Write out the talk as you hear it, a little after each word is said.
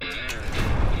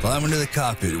Climb into the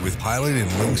cockpit with pilot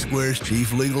and Link Square's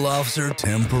Chief Legal Officer,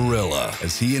 Tim Perilla,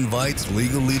 as he invites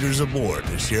legal leaders aboard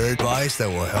to share advice that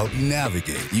will help you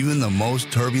navigate even the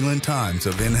most turbulent times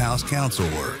of in-house counsel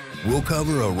work. We'll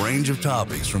cover a range of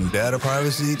topics from data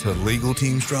privacy to legal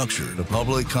team structure to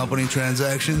public company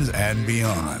transactions and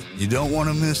beyond. You don't want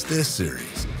to miss this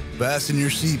series. Fasten your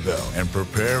seatbelt and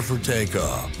prepare for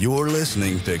takeoff. You're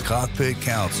listening to Cockpit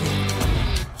Counsel.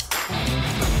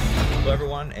 Hello,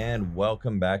 everyone, and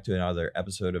welcome back to another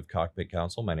episode of Cockpit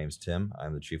Counsel. My name is Tim.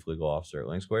 I'm the Chief Legal Officer at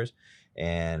Link Squares,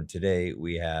 and today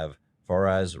we have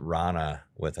Faraz Rana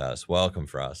with us. Welcome,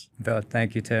 Faraz.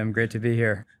 Thank you, Tim. Great to be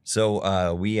here.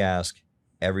 So we ask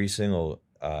every single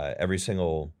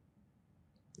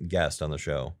guest on the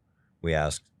show, we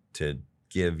ask to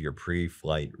give your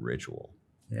pre-flight ritual.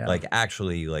 Yeah. Like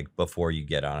actually, like before you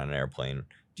get on an airplane,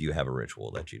 do you have a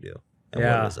ritual that you do? And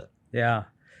Yeah. what is it? Yeah.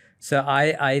 So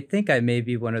I think I may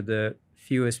be one of the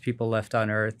fewest people left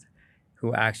on Earth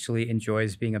who actually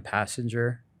enjoys being a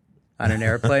passenger on an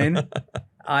airplane.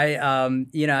 I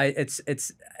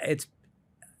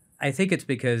think it's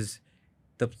because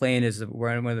the plane is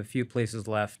one of the few places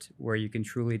left where you can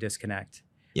truly disconnect.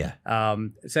 Yeah.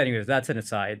 So anyways, that's an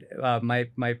aside.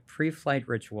 My pre-flight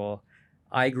ritual,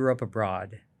 I grew up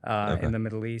abroad. In the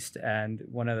Middle East. And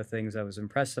one of the things that was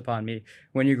impressed upon me,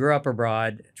 when you grow up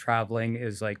abroad, traveling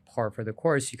is like par for the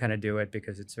course. You kind of do it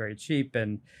because it's very cheap.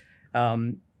 And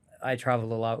I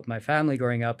traveled a lot with my family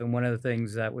growing up. And one of the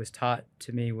things that was taught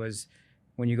to me was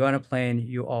when you go on a plane,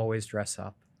 you always dress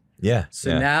up. Yeah.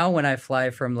 So now when I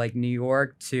fly from like New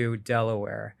York to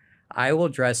Delaware, I will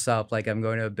dress up like I'm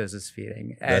going to a business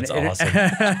meeting. And That's awesome.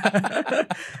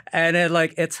 And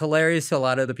it's hilarious to a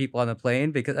lot of the people on the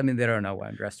plane because, I mean, they don't know why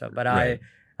I'm dressed up. But Right.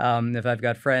 if I've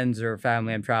got friends or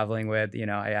family I'm traveling with,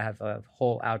 I have a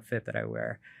whole outfit that I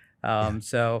wear.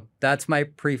 So that's my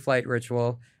pre-flight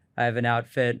ritual. I have an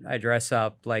outfit. I dress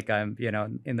up like I'm,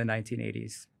 in the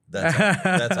 1980s.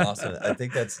 That's awesome. I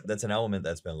think that's an element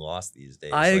that's been lost these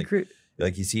days. I agree.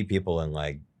 Like you see people in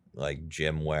like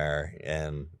gym wear,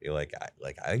 and you're like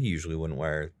I usually wouldn't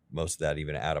wear most of that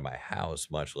even out of my house,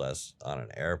 much less on an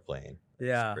airplane.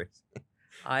 Yeah.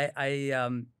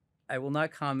 I will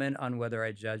not comment on whether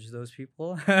I judge those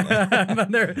people.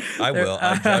 I will.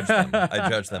 I judge them. I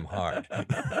judge them hard.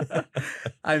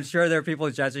 I'm sure there are people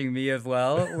judging me as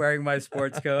well, wearing my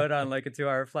sports coat on like a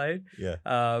 2-hour flight. Yeah.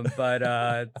 But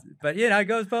it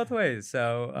goes both ways.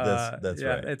 So that's yeah,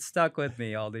 right. It's stuck with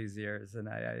me all these years, and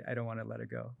I don't want to let it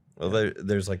go. Well,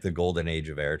 there's like the golden age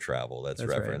of air travel that's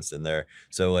referenced in there.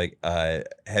 So like,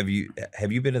 have you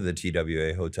been to the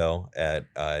TWA hotel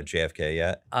at JFK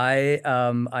yet? I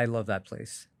love that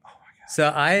place. Oh my God.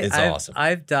 So It's awesome.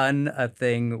 I've done a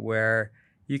thing where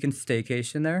you can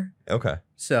staycation there. Okay.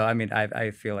 So I mean,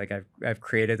 I feel like I've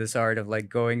created this art of like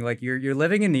going, like you're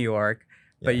living in New York,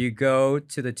 but you go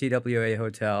to the TWA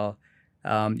hotel,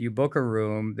 you book a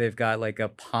room. They've got like a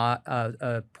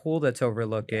pool that's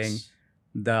overlooking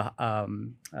the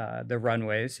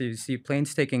runway. So you see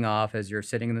planes taking off as you're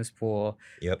sitting in this pool.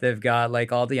 Yep. They've got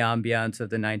like all the ambiance of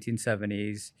the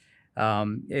 1970s.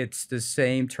 It's the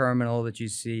same terminal that you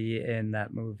see in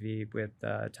that movie with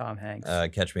Tom Hanks.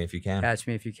 Catch Me If You Can. Catch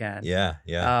Me If You Can. Yeah.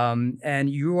 And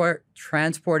you are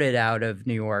transported out of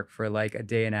New York for like a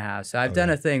day and a half. So I've done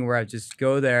a thing where I just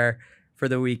go there for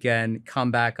the weekend,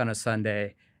 come back on a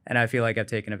Sunday, and I feel like I've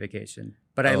taken a vacation.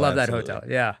 But I love absolutely. that hotel.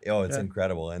 Yeah. Oh, it's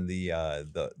incredible. And the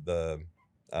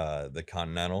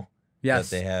Continental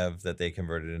that they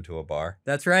converted into a bar.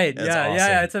 That's right. That's Yeah, awesome.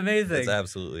 yeah, it's amazing. It's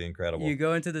absolutely incredible. You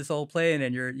go into this old plane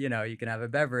and you can have a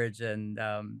beverage, and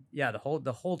the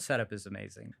whole setup is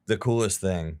amazing. The coolest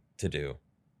thing to do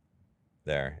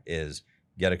there is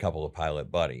get a couple of pilot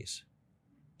buddies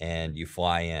and you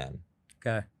fly in.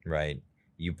 Okay. Right.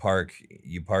 You park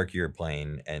your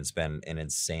plane and spend an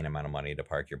insane amount of money to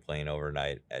park your plane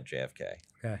overnight at JFK.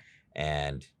 Okay.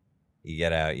 And you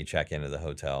get out, you check into the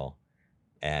hotel,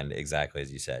 and exactly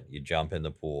as you said, you jump in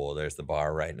the pool. There's the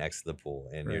bar right next to the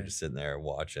pool, and you're just sitting there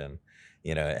watching,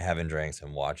 having drinks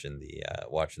and watching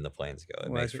the planes go.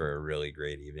 It makes for a really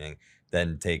great evening.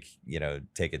 Then take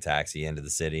a taxi into the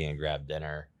city and grab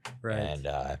dinner. Right. And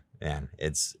man,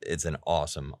 it's an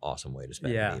awesome way to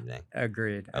spend an evening.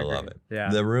 Agreed. I love it. Yeah.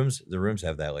 The rooms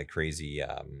have that like crazy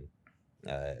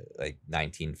like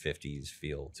 1950s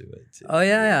feel to it. Oh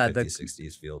yeah, 50s,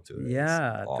 60s feel to it.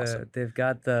 Yeah, it's awesome. They've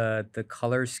got the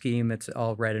color scheme. It's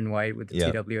all red and white with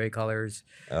the TWA colors.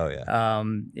 Oh yeah.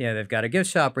 They've got a gift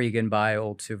shop where you can buy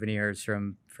old souvenirs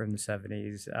from the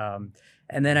 70s.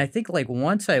 And then I think like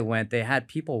once I went, they had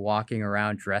people walking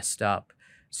around dressed up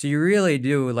So you really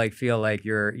do like feel like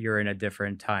you're in a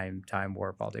different time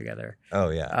warp altogether. Oh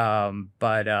yeah.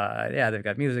 But yeah, they've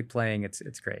got music playing.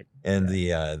 It's great. And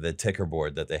Yeah. the ticker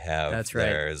board that they have That's right.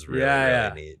 there is really Yeah, really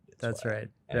yeah. neat. That's right.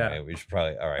 Anyway, Yeah. we should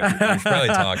probably we should probably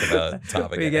talk about the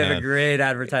topic We at gave a hand. great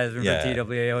advertisement Yeah. for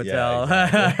TWA Yeah, Hotel.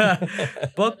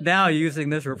 exactly. Book now using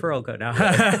this referral code now.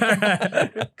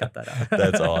 Cut that out.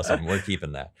 That's awesome. We're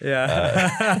keeping that. Yeah.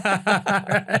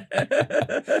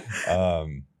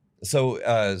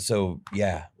 So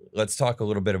yeah, let's talk a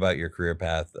little bit about your career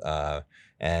path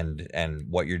and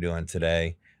what you're doing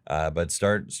today. But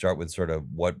start with sort of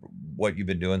what you've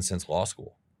been doing since law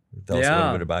school. Tell us a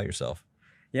little bit about yourself.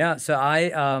 Yeah, so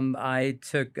I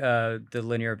took the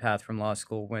linear path from law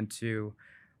school, went to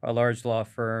a large law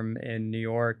firm in New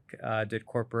York, did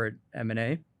corporate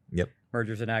M&A, Yep.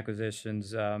 mergers and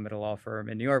acquisitions at a law firm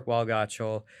in New York,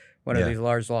 Walgotschel, one of these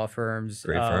large law firms.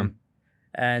 Great firm.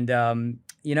 And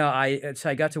you know, I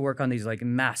got to work on these like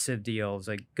massive deals,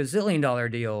 like gazillion-dollar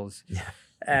deals. Yeah.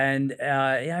 And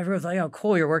yeah, everyone was like, "Oh,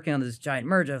 cool, you're working on this giant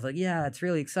merger." I was like, "Yeah, it's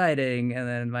really exciting." And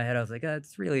then in my head, I was like,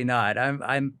 "It's really not."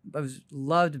 I was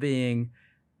loved being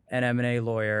an M&A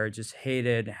lawyer. Just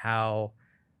hated how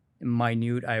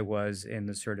minute I was in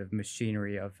the sort of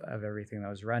machinery of everything that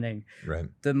was running. Right.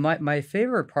 My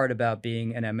favorite part about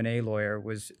being an M&A lawyer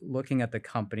was looking at the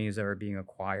companies that were being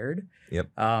acquired. Yep.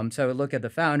 So I would look at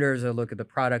the founders, I would look at the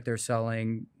product they're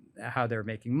selling, how they're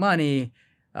making money.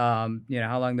 You know,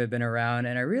 how long they've been around.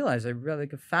 And I realized I really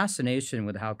like a fascination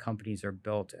with how companies are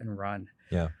built and run.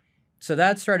 Yeah. So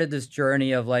that started this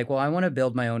journey of like, well, I want to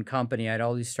build my own company. I had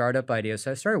all these startup ideas.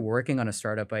 So I started working on a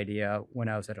startup idea when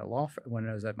I was at when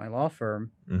I was at my law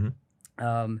firm.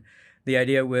 Mm-hmm. The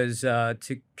idea was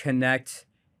to connect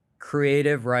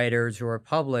creative writers who are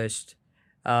published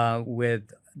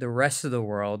with the rest of the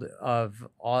world of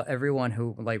everyone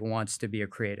who like wants to be a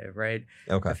creative, right?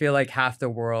 Okay. I feel like half the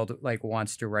world like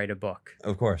wants to write a book.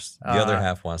 Of course. The other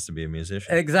half wants to be a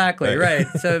musician. Exactly, right.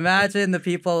 So imagine the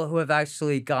people who have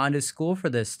actually gone to school for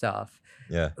this stuff,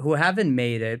 who haven't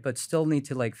made it, but still need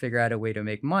to like figure out a way to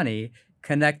make money,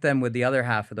 connect them with the other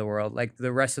half of the world. Like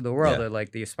the rest of the world are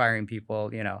like the aspiring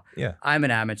people, you know. Yeah. I'm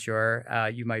an amateur.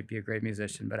 You might be a great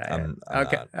musician, but I'm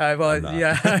okay. not. Well, I'm not.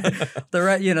 yeah.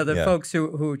 The folks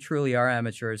who truly are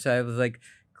amateurs. So I was like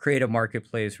create a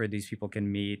marketplace where these people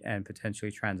can meet and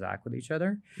potentially transact with each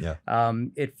other. Yeah.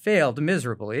 It failed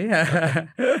miserably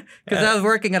because I was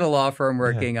working at a law firm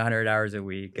working 100 hours a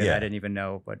week and I didn't even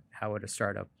know how would a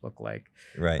startup look like.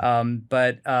 Right.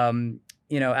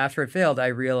 You know, after it failed, I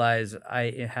realized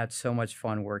I had so much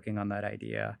fun working on that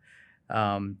idea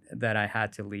that I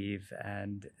had to leave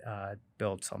and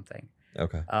build something.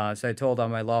 Okay. So I told all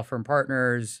my law firm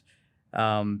partners, you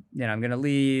know, I'm going to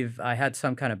leave. I had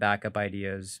some kind of backup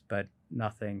ideas, but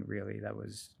nothing really that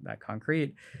was that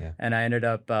concrete. Yeah. And I ended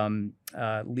up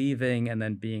leaving and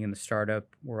then being in the startup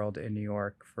world in New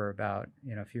York for about,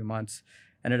 you know, a few months.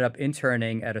 Ended up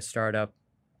interning at a startup.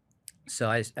 So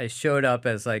I showed up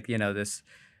as like, you know, this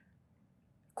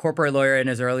corporate lawyer in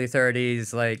his early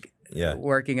 30s, like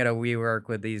working at a WeWork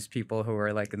with these people who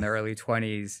were like in their early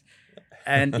 20s.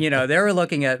 And, you know, they were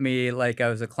looking at me like I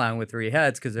was a clown with three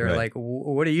heads because they were like,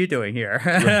 what are you doing here?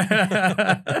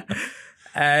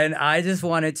 And I just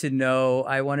wanted to know,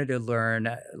 I wanted to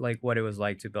learn like what it was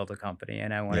like to build a company.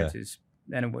 And I wanted to,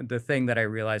 and the thing that I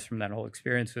realized from that whole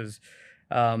experience was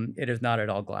it is not at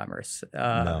all glamorous.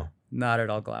 No. Not at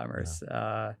all glamorous.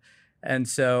 And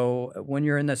so when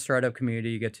you're in the startup community,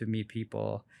 you get to meet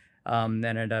people. And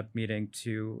ended up meeting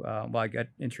I got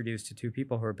introduced to two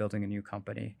people who are building a new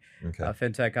company, a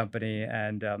fintech company.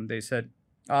 And they said,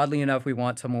 oddly enough, we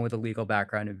want someone with a legal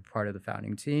background to be part of the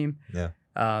founding team. Yeah.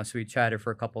 So we chatted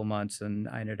for a couple of months and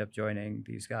I ended up joining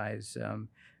these guys and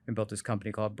built this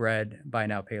company called Bread, Buy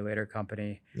Now, Pay Later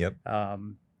company. Yep.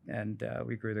 And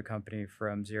we grew the company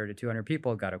from 0 to 200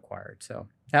 people, got acquired. So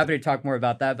happy to talk more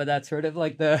about that, but that's sort of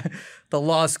like the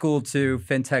law school to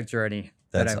fintech journey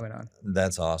that I went on.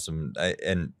 That's awesome.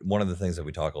 And one of the things that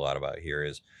we talk a lot about here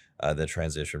is the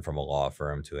transition from a law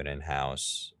firm to an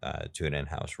in-house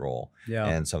role,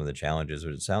 and some of the challenges.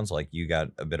 It sounds like you got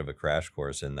a bit of a crash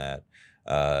course in that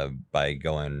by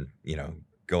going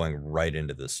right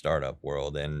into the startup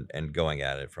world and going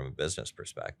at it from a business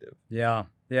perspective. Yeah.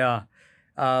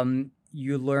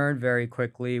 You learn very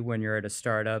quickly when you're at a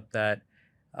startup that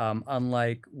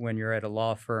unlike when you're at a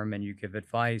law firm and you give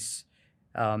advice,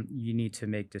 you need to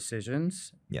make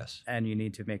decisions. Yes. And you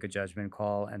need to make a judgment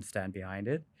call and stand behind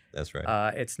it. That's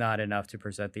right. It's not enough to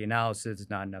present the analysis. It's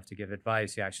not enough to give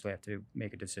advice. You actually have to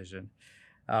make a decision.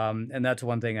 And that's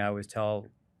one thing I always tell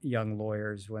young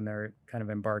lawyers when they're kind of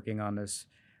embarking on this,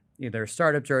 either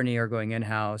startup journey or going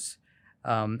in-house,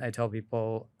 I tell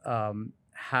people,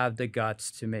 have the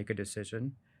guts to make a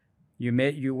decision.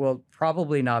 You will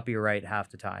probably not be right half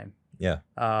the time. Yeah.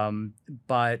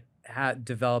 But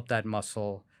develop that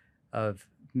muscle of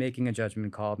making a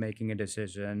judgment call, making a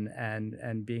decision,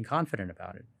 and being confident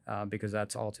about it, because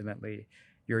that's ultimately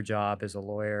your job as a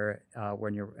lawyer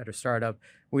when you're at a startup.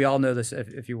 We all know this.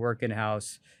 If you work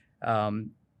in-house,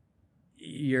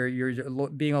 you're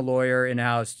being a lawyer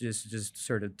in-house just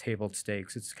sort of table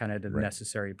stakes. It's kind of the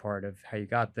necessary part of how you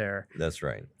got there. That's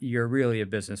right. You're really a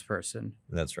business person.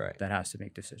 That's right. That has to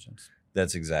make decisions.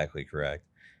 That's exactly correct.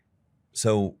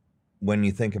 So when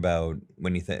you think about,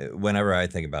 whenever I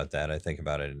think about that, I think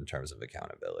about it in terms of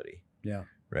accountability. Yeah.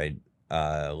 Right.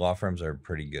 Law firms are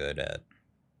pretty good at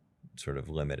sort of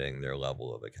limiting their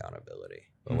level of accountability.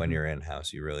 But when you're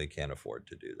in-house, you really can't afford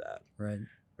to do that. Right.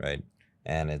 Right.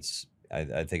 And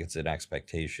I think it's an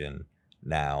expectation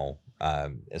now,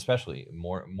 especially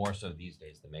more so these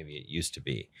days than maybe it used to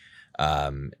be.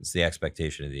 It's the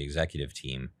expectation of the executive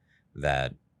team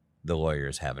that the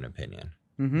lawyers have an opinion.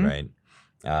 Right.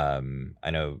 I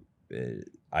know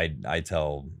I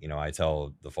tell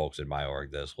the folks in my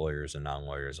org, this lawyers and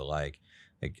non-lawyers alike,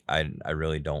 like I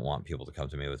really don't want people to come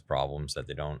to me with problems that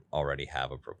they don't already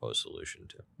have a proposed solution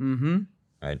to.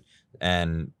 Right.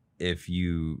 And if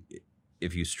you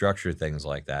structure things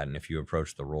like that, and if you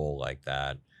approach the role like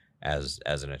that as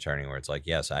an attorney, where it's like,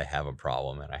 yes, I have a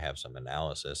problem and I have some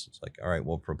analysis, it's like, all right,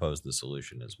 we'll propose the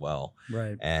solution as well.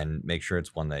 Right. And make sure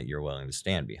it's one that you're willing to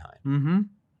stand behind.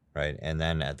 Right. And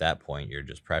then at that point, you're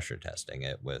just pressure testing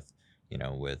it with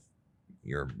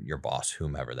your boss,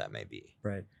 whomever that may be.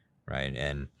 Right. Right.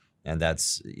 And I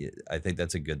think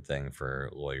that's a good thing for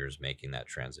lawyers making that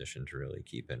transition to really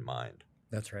keep in mind.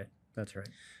 That's right. That's right.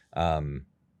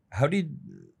 How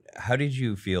did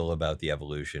you feel about the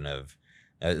evolution of,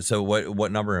 so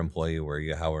what number employee were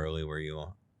you? How early were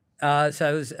you? So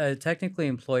I was technically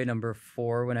employee number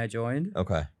 4 when I joined.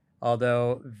 Okay.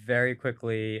 Although very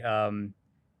quickly,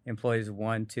 employees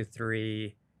 1 to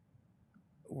 3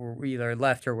 were either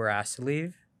left or were asked to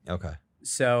leave. Okay.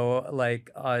 So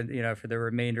for the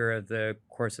remainder of the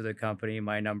course of the company,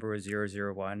 my number was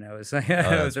 001. I was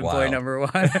I was employee number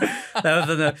 1. That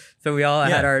was so we all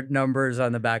had our numbers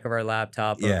on the back of our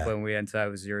laptop when we entered. I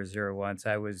was 001.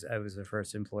 So I was the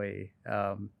first employee.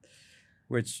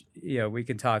 Which we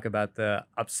can talk about the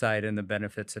upside and the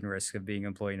benefits and risk of being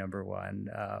employee number 1.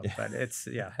 But it's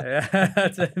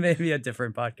it's maybe a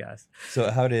different podcast.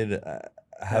 So how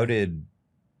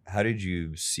did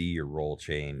you see your role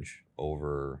change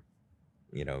over,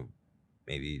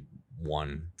 maybe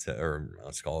 1 to, or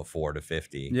let's call it 4 to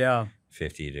 50. Yeah.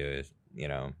 50 to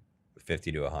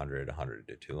 50 to 100, 100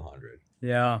 to 200.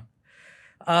 Yeah.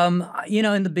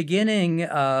 In the beginning,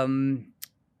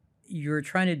 you're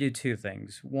trying to do 2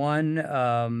 things.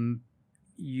 One,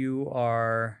 you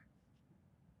are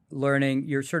learning.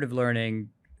 You're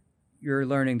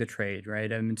learning the trade,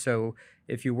 right? I mean, so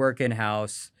if you work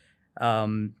in-house,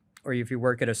 or if you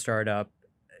work at a startup,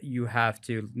 you have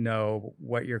to know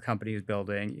what your company is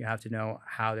building. You have to know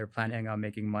how they're planning on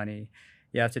making money.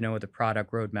 You have to know what the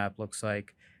product roadmap looks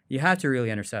like. You have to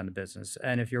really understand the business.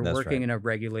 And if you're working in a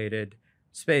regulated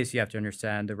space, you have to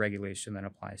understand the regulation that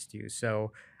applies to you.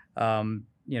 So, I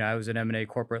was an M&A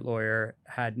corporate lawyer,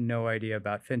 had no idea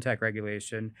about fintech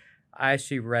regulation. I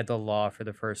actually read the law for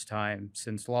the first time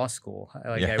since law school. I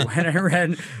went and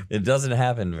read. It doesn't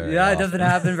happen very often. Yeah, it doesn't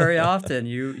happen very often.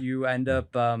 You end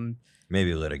up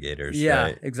maybe litigators. Yeah,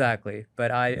 right? Exactly.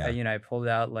 But I pulled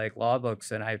out law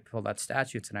books and I pulled out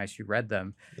statutes and I actually read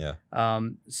them. Yeah.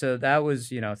 So that was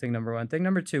thing number 1. Thing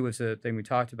number 2 was the thing we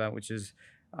talked about, which is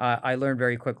I learned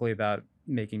very quickly about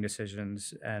making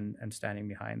decisions and standing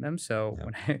behind them. So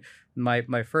when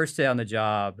my first day on the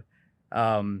job,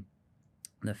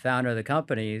 the founder of the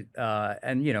company,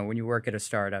 and when you work at a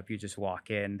startup, you just walk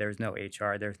in. There's no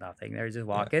HR. There's nothing. There, you just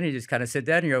walk in. You just kind of sit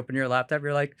down. And you open your laptop.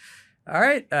 You're like, all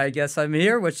right, I guess I'm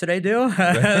here. What should I do?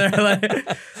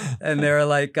 And they're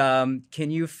like,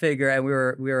 can you figure? And we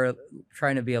were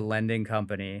trying to be a lending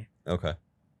company. Okay.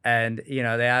 And they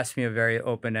asked me a very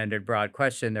open-ended, broad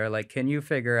question. They're like, "Can you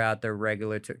figure out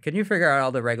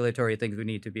all the regulatory things we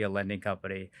need to be a lending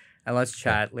company? And let's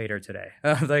chat later today."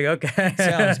 I was like, "Okay,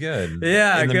 sounds good."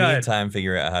 Yeah, in the meantime,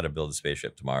 figure out how to build a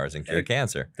spaceship to Mars and cure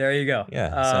cancer. There you go. Yeah,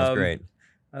 sounds great.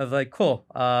 I was like, "Cool.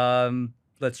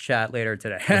 Let's chat later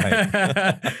today."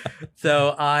 Right.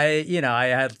 So I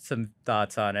had some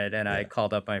thoughts on it, and I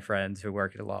called up my friends who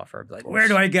work at a law firm. Like, where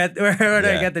do I get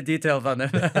the details on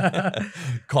this?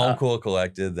 Calm, cool,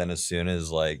 collected. Then as soon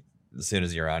as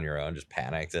you're on your own, just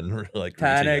panicked and reaching out to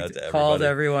everybody. Called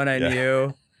everyone I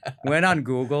knew. went on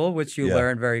Google, which you Yeah.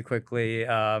 learn very quickly. It's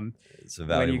a When you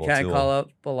valuable can't tool. call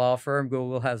up a law firm,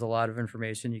 Google has a lot of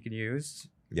information you can use.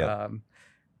 Yep.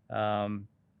 And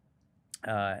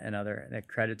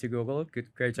credit to Google.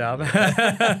 Great job.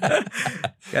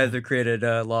 Guys have created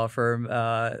a law firm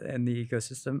in the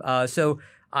ecosystem. So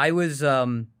I was,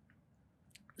 so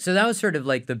that was sort of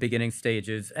like the beginning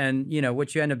stages. And,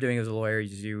 what you end up doing as a lawyer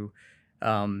is you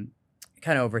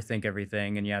kind of overthink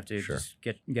everything, and you have to Sure. just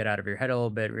get out of your head a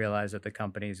little bit, realize that the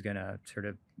company is going to sort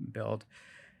of build.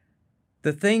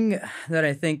 The thing that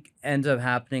I think ends up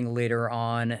happening later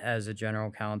on as a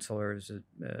general counsel or as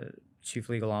a chief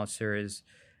legal officer is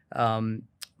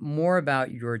more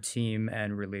about your team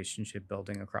and relationship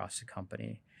building across the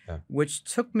company, Yeah. which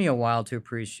took me a while to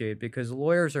appreciate because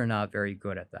lawyers are not very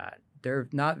good at that. They're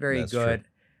not very That's good. true.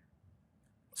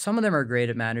 Some of them are great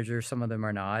at managers, some of them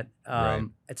are not. Right.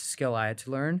 It's a skill I had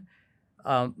to learn.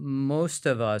 Most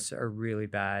of us are really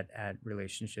bad at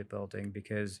relationship building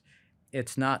because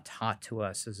it's not taught to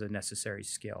us as a necessary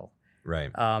skill.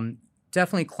 Right.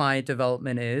 Definitely client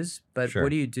development is, but Sure.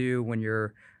 what do you do when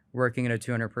you're working in a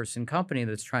 200-person company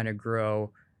that's trying to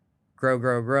grow,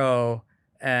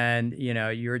 and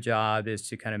your job is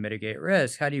to kind of mitigate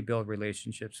risk? How do you build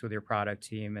relationships with your product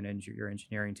team and your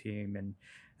engineering team? And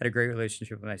I had a great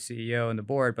relationship with my CEO and the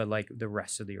board, but like the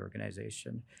rest of the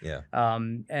organization. Yeah.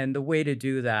 And the way to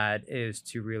do that is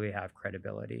to really have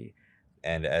credibility.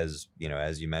 And as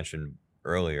you mentioned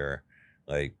earlier,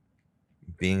 like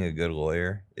being a good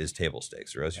lawyer is table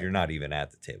stakes, or else you're not even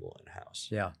at the table in-house.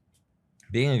 Yeah.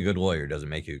 Being a good lawyer doesn't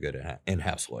make you a good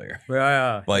in-house lawyer.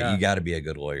 Yeah. But you got to be a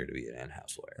good lawyer to be an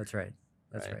in-house lawyer. That's right.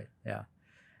 That's Right. right.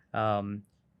 Yeah.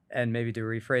 And maybe to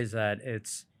rephrase that,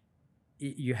 it's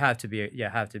you have to be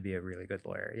a really good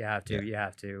lawyer. You have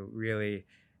to really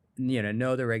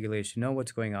know the regulation, know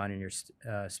what's going on in your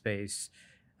space.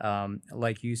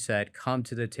 Like you said, come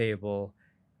to the table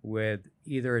with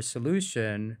either a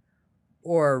solution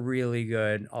or a really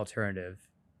good alternative.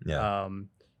 Yeah.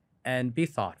 And be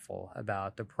thoughtful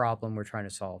about the problem we're trying to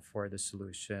solve for the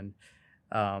solution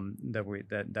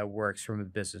that works from a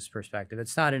business perspective.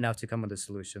 It's not enough to come with a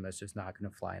solution that's just not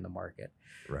going to fly in the market.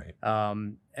 Right.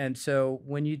 And so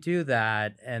when you do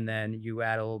that, and then you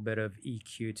add a little bit of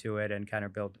EQ to it and kind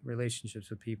of build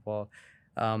relationships with people,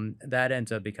 that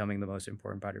ends up becoming the most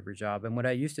important part of your job. And what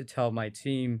I used to tell my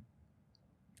team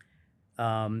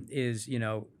is,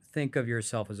 think of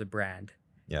yourself as a brand.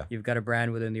 Yeah. You've got a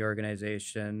brand within the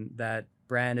organization. That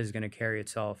brand is going to carry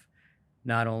itself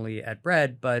not only at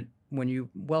Bread, but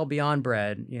well beyond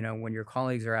Bread. When your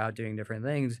colleagues are out doing different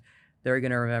things, they're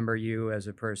going to remember you as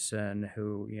a person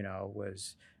who,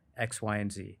 was X, Y,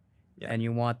 and Z. Yeah. And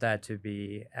you want that to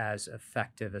be as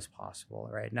effective as possible,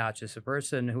 right? Not just a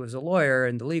person who was a lawyer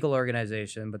in the legal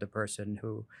organization, but the person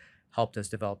who helped us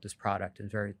develop this product and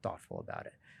is very thoughtful about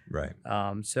it. Right.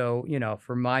 So,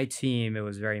 for my team, it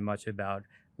was very much about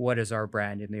what is our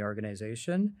brand in the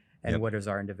organization and Yep. what is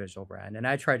our individual brand. And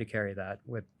I try to carry that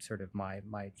with sort of my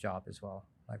job as well,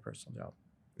 my personal job.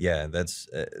 Yeah, that's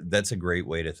a great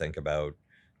way to think about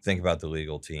the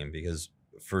legal team, because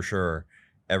for sure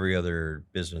every other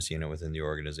business unit within the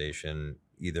organization,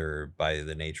 either by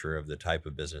the nature of the type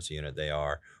of business unit they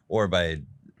are or by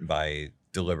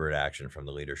deliberate action from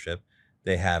the leadership,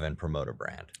 they have and promote a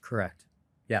brand. Correct.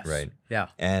 Yes. Right. Yeah.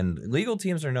 And legal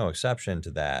teams are no exception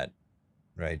to that,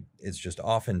 right? It's just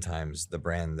oftentimes the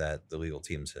brand that the legal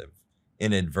teams have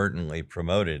inadvertently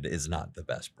promoted is not the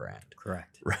best brand.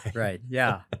 Correct. Right. Right.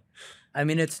 Yeah. I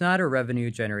mean, it's not a revenue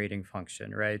generating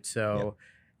function, right? So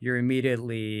you're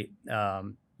immediately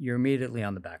on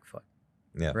the back foot.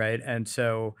 Yeah. Right. And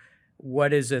so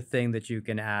what is a thing that you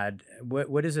can add?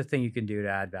 What is a thing you can do to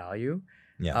add value?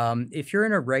 Yeah. If you're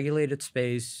in a regulated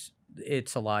space,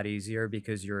 it's a lot easier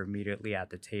because you're immediately at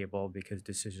the table because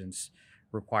decisions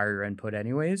require your input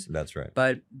anyways. That's right.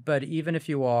 But even if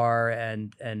you are,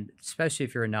 and especially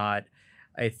if you're not,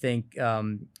 I think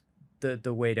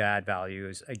the way to add value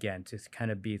is, again, to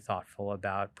kind of be thoughtful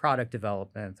about product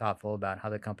development, thoughtful about how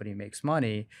the company makes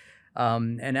money,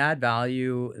 and add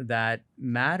value that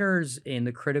matters in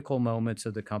the critical moments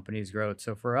of the company's growth.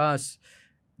 So for us,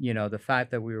 the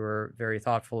fact that we were very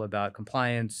thoughtful about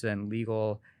compliance and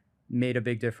legal made a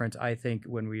big difference, I think,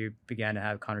 when we began to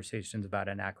have conversations about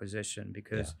an acquisition,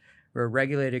 because we're a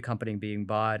regulated company being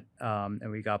bought, and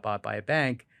we got bought by a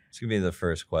bank. It's gonna be the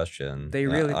first question They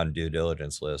really on due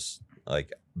diligence lists,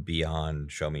 like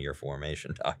beyond show me your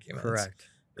formation documents.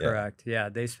 Correct. Yeah,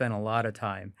 they spent a lot of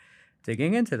time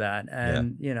digging into that,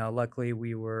 and luckily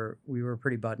we were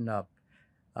pretty buttoned up,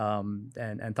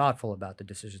 and thoughtful about the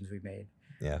decisions we made.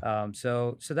 Yeah.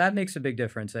 So that makes a big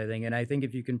difference, I think. And I think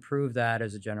if you can prove that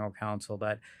as a general counsel,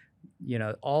 that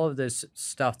all of this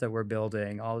stuff that we're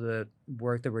building, all the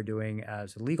work that we're doing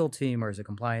as a legal team or as a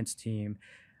compliance team,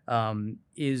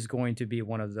 is going to be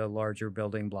one of the larger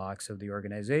building blocks of the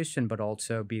organization, but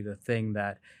also be the thing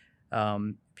that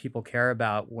people care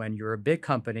about when you're a big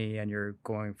company and you're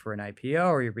going for an IPO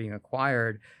or you're being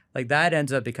acquired. Like that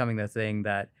ends up becoming the thing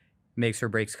that makes or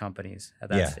breaks companies at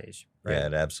that Yeah. stage. Right? Yeah,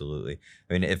 absolutely.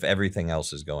 I mean, if everything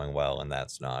else is going well and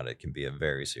that's not, it can be a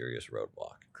very serious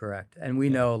roadblock. Correct. And we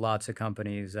know lots of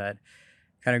companies that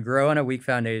kind of grow on a weak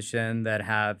foundation that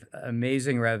have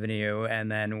amazing revenue.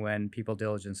 And then when people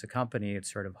diligence a company,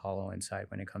 it's sort of hollow inside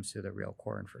when it comes to the real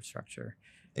core infrastructure.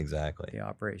 Exactly. The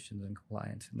operations and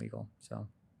compliance and legal. So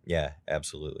yeah,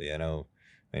 absolutely. I know.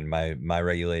 I mean, my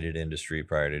regulated industry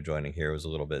prior to joining here was a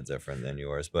little bit different than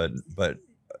yours, but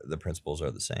the principles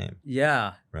are the same.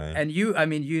 Yeah. Right. And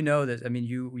you know this. I mean,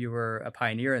 you were a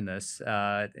pioneer in this,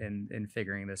 in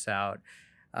figuring this out.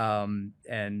 And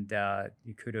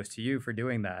kudos to you for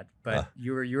doing that. But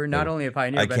you were not only a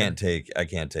pioneer. I can't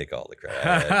take all the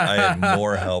credit. I had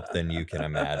more help than you can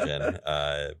imagine,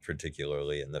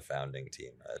 particularly in the founding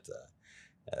team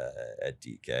at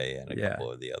DK and a couple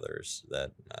of the others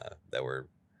that were,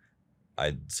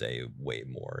 I'd say, way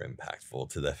more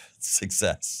impactful to the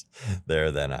success there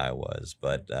than I was.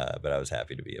 But I was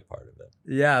happy to be a part of it.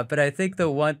 Yeah, but I think the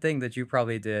one thing that you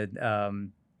probably did,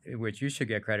 which you should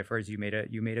get credit for, is you made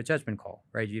a judgment call,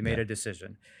 right? You made a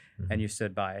decision, and you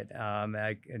stood by it. And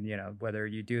whether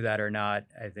you do that or not,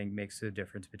 I think makes a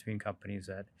difference between companies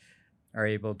that are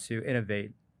able to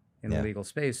innovate in the legal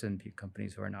space and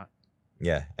companies who are not.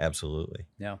 Yeah, absolutely.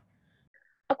 Yeah.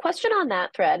 A question on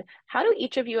that thread: how do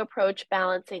each of you approach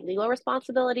balancing legal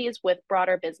responsibilities with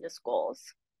broader business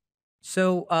goals?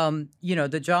 So,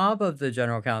 the job of the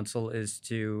general counsel is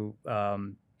to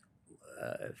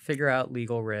figure out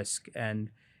legal risk, and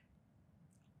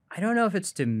I don't know if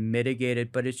it's to mitigate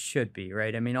it, but it should be,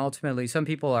 right? I mean, ultimately, some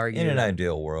people argue in an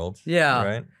ideal world, yeah,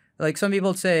 right? Like some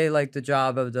people say, like the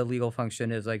job of the legal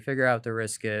function is like figure out the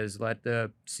risk is, let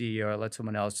the CEO or let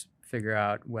someone else figure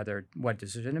out what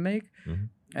decision to make.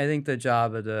 I think the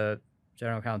job of the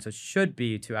general counsel should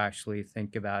be to actually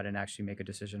think about and actually make a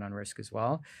decision on risk as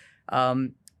well.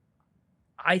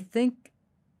 I think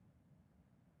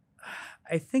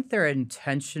their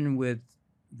intention with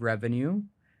revenue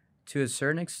to a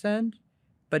certain extent,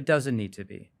 but doesn't need to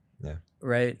be. Yeah.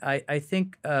 Right. I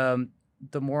think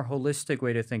the more holistic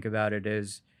way to think about it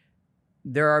is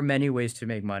there are many ways to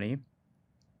make money.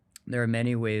 There are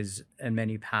many ways and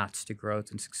many paths to growth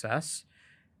and success.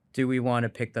 Do we want to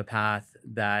pick the path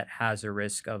that has a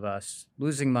risk of us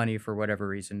losing money for whatever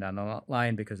reason down the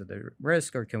line because of the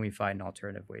risk, or can we find an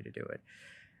alternative way to do it?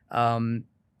 I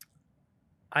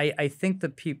think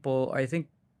the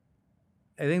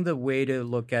way to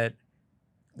look at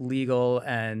legal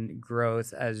and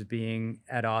growth as being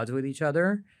at odds with each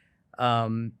other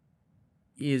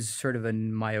is sort of a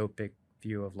myopic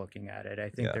view of looking at it. I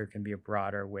think there can be a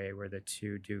broader way where the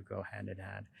two do go hand in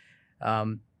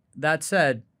hand. That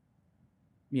said,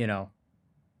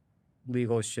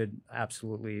 legal should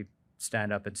absolutely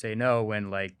stand up and say no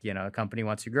when a company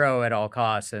wants to grow at all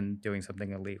costs and doing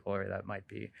something illegal, or that might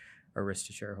be a risk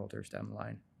to shareholders down the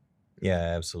line. Yeah,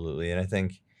 absolutely. And I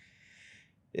think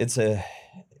it's a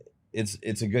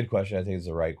good question. I think it's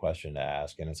the right question to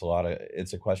ask. And it's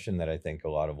a question that I think a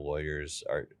lot of lawyers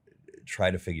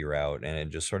try to figure out, and it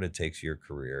just sort of takes your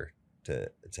career to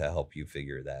help you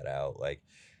figure that out. Like,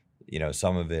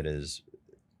 some of it is,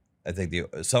 I think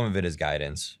some of it is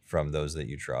guidance from those that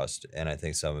you trust. And I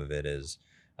think some of it is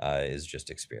just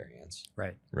experience.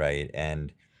 Right. Right.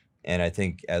 And I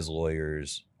think as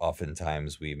lawyers,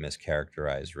 oftentimes we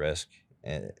mischaracterize risk,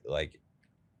 and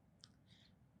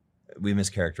we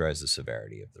mischaracterize the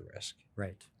severity of the risk.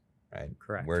 Right. Right.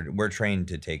 Correct. We're trained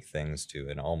to take things to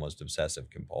an almost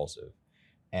obsessive compulsive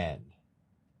end.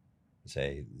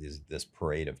 Say this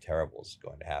parade of terribles is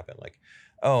going to happen. Like,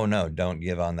 oh no, don't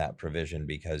give on that provision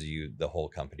because the whole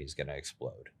company's going to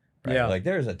explode. Right? Yeah. Like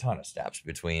there's a ton of steps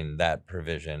between that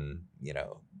provision,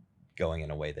 going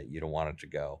in a way that you don't want it to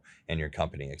go and your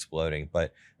company exploding.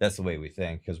 But that's the way we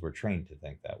think because we're trained to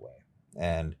think that way.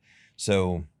 And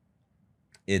so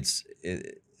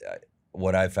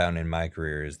what I found in my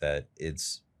career is that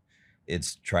it's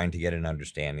trying to get an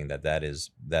understanding that is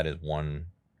one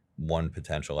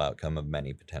potential outcome of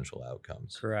many potential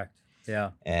outcomes. Correct.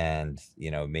 Yeah. And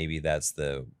maybe that's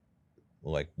the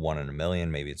 1 in a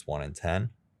million, maybe it's 1 in 10,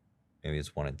 maybe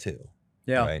it's 1 in 2.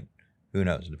 Yeah. Right. Who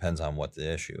knows? It depends on what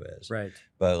the issue is. Right.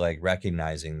 But like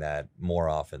recognizing that more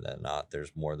often than not,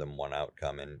 there's more than one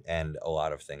outcome, and a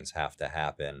lot of things have to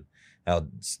happen. Now,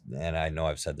 and I know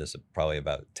I've said this probably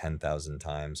about 10,000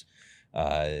 times.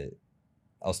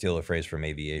 I'll steal a phrase from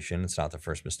aviation. It's not the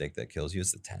first mistake that kills you;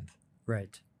 it's the 10th.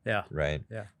 Right. Yeah. Right.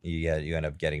 Yeah. You end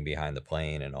up getting behind the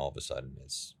plane, and all of a sudden,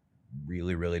 it's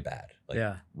really, really bad.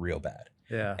 Like real bad.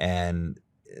 Yeah. And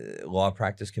law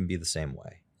practice can be the same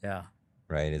way. Yeah.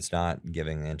 Right. It's not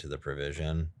giving into the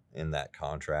provision in that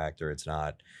contract, or it's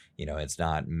not, it's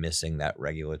not missing that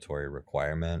regulatory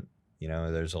requirement.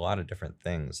 There's a lot of different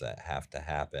things that have to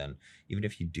happen, even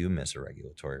if you do miss a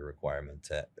regulatory requirement,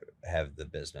 to have the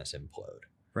business implode.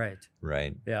 Right.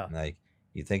 Right. Yeah. Like,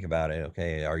 you think about it,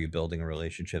 okay, are you building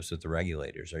relationships with the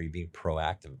regulators? Are you being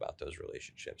proactive about those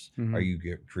relationships? Mm-hmm. Are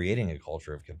you creating a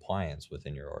culture of compliance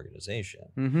within your organization?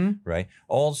 Mm-hmm. Right?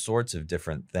 All sorts of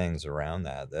different things around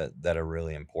that are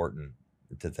really important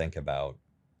to think about.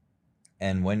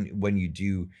 And when you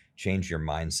do change your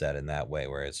mindset in that way,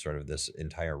 where it's sort of this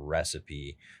entire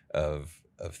recipe of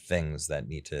things that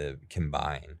need to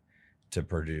combine to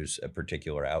produce a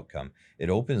particular outcome, it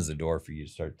opens the door for you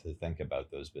to start to think about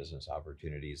those business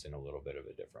opportunities in a little bit of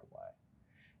a different way.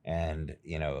 And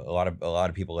a lot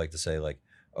of people like to say, like,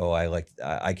 oh,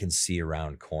 I can see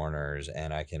around corners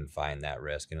and I can find that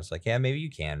risk. And it's like, yeah, maybe you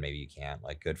can, maybe you can't,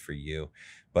 like, good for you.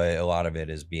 But a lot of it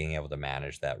is being able to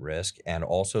manage that risk, and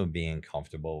also being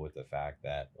comfortable with the fact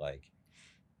that, like,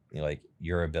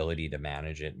 your ability to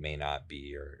manage it may not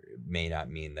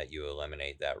mean that you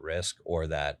eliminate that risk, or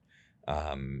that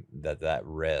that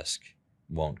risk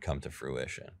won't come to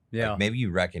fruition. Yeah. Like, maybe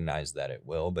you recognize that it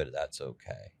will, but that's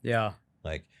okay. Yeah.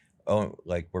 Like, oh,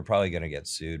 like, we're probably going to get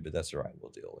sued, but that's all right.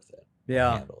 We'll deal with it. Yeah.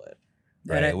 We'll handle it.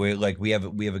 Right. We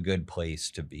have a good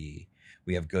place to be.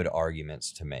 We have good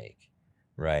arguments to make.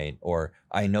 Right. Or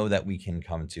I know that we can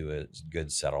come to a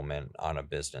good settlement on a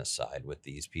business side with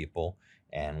these people,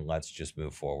 and let's just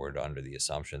move forward under the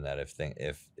assumption that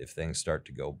if things start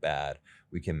to go bad,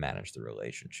 we can manage the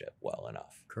relationship well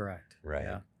enough. Correct. Right.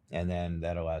 Yeah. And then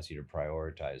that allows you to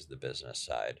prioritize the business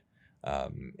side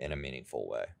in a meaningful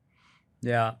way.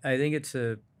 Yeah. I think it's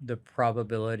the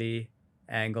probability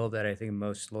angle that I think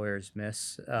most lawyers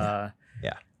miss. Yeah.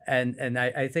 And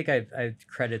I think I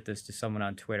credit this to someone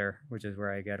on Twitter, which is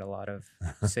where I get a lot of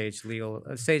sage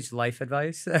life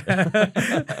advice. Legal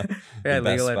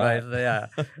advice.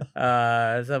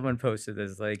 Yeah. Someone posted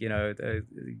this, like, a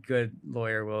good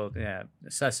lawyer will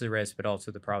assess the risk, but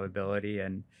also the probability,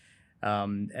 and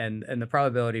the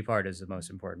probability part is the most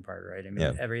important part, right? I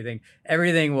mean, everything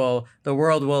the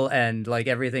world will end, like,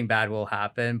 everything bad will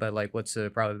happen, but, like, what's the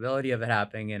probability of it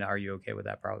happening, and are you okay with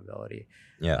that probability?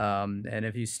 Yeah. And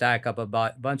if you stack up a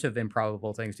bunch of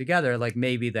improbable things together, like,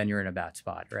 maybe then you're in a bad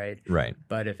spot, right? Right.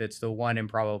 But if it's the one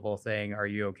improbable thing, are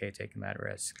you okay taking that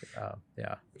risk?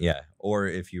 Yeah. Yeah. Or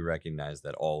if you recognize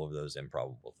that all of those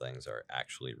improbable things are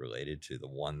actually related to the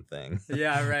one thing.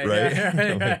 Yeah. Right. Right.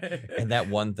 Yeah, right. And that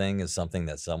one thing is something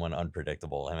that someone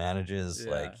unpredictable manages.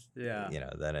 Yeah.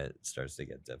 Then it starts to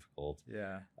get difficult.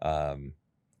 Yeah.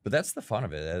 But that's the fun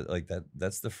of it. Like,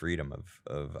 that's the freedom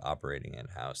of operating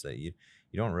in-house, that you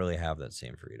don't really have that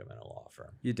same freedom in a law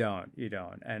firm. You don't.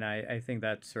 And I think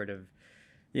that's sort of,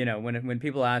 when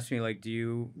people ask me, like, do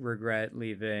you regret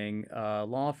leaving a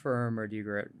law firm, or do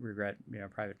you regret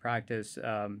private practice?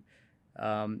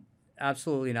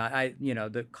 Absolutely not.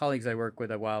 The colleagues I work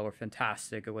with a while were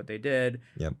fantastic at what they did.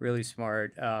 Yep. Really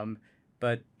smart.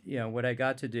 But what I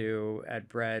got to do at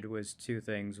Bread was two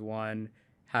things. One,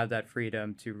 have that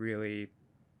freedom to really,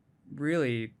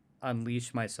 really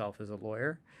unleash myself as a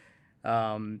lawyer.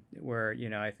 Where,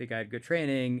 I think I had good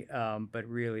training, but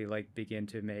really, like, begin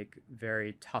to make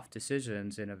very tough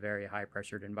decisions in a very high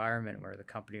pressured environment where the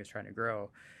company is trying to grow.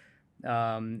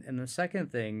 And the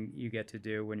second thing you get to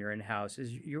do when you're in-house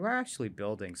is you are actually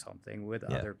building something with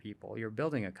other people. You're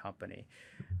building a company,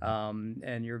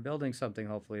 and you're building something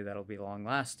hopefully that'll be long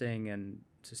lasting and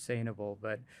sustainable.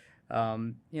 But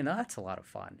that's a lot of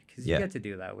fun, because you get to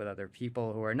do that with other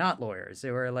people who are not lawyers,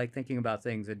 who are, like, thinking about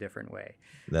things a different way.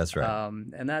 That's right.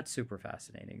 And that's super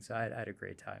fascinating. So I had a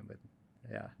great time with.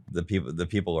 Yeah. The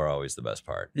people are always the best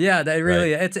part. Yeah, they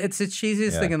really, it's the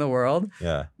cheesiest thing in the world.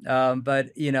 Yeah.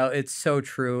 But it's so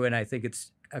true, and I think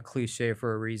it's a cliche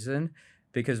for a reason,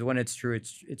 because when it's true,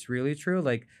 it's really true.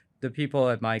 Like, the people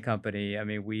at my company, I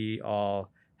mean, we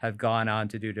all have gone on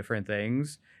to do different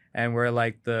things, and we're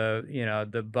like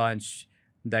the bunch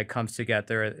that comes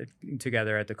together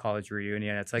at the college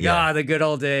reunion. It's like, Yeah. the good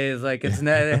old days. Like it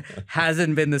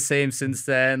hasn't been the same since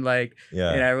then. Like,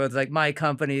 Yeah. everyone's like, my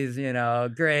company's,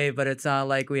 great, but it's not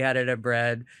like we had it at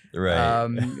Bread.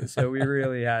 Right. So we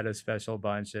really had a special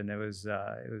bunch, and it was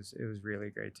really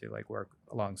great to like work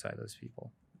alongside those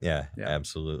people. Yeah, Yeah.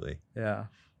 absolutely. Yeah.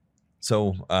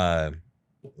 So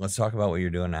let's talk about what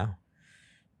you're doing now.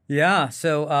 Yeah.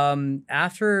 So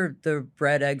after the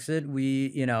Bread exit,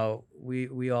 we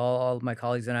all my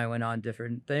colleagues and I went on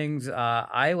different things.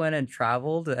 I went and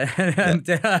traveled. And,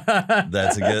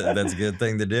 That's a good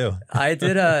thing to do.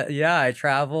 I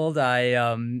traveled.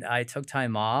 I took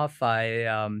time off.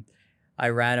 I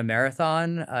ran a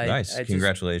marathon. Nice.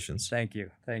 Congratulations. Thank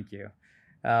you.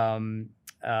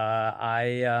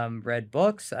 I read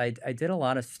books. I did a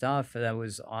lot of stuff that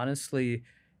was honestly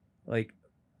like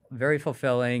very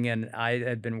fulfilling, and I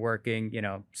had been working,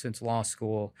 since law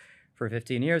school for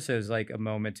 15 years. So it was like a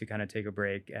moment to kind of take a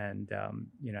break and,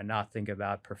 not think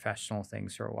about professional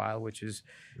things for a while, which is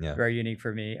very unique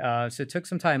for me. So took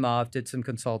some time off, did some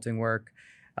consulting work,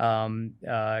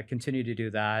 continued to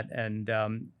do that. And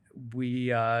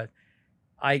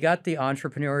I got the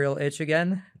entrepreneurial itch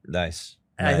again. Nice.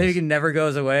 I think it never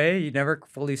goes away. You never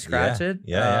fully scratch it.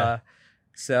 Yeah.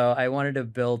 So I wanted to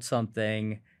build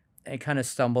something and kind of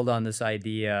stumbled on this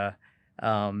idea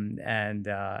and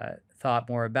thought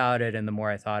more about it. And the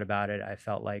more I thought about it, I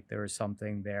felt like there was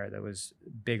something there that was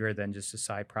bigger than just a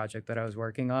side project that I was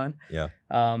working on. Yeah.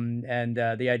 And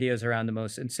the idea is around the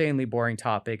most insanely boring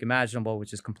topic imaginable,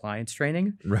 which is compliance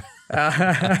training,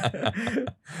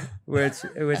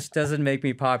 which doesn't make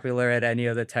me popular at any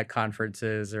of the tech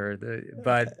conferences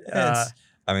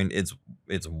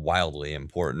it's wildly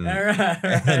important,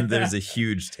 and there's a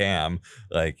huge TAM.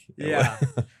 Like,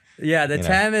 the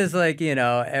TAM is like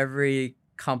every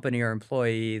company or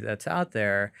employee that's out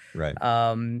there. Right.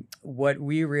 What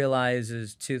we realize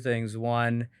is two things.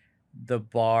 One, the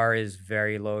bar is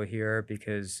very low here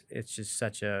because it's just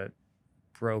such a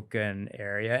broken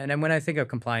area. And then when I think of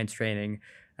compliance training,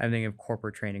 I'm thinking of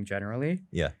corporate training generally.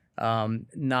 Yeah.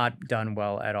 Not done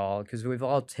well at all, because we've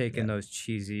all taken those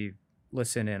cheesy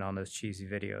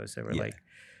videos that were like,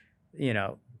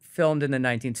 filmed in the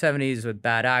 1970s with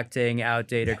bad acting,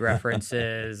 outdated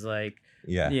references,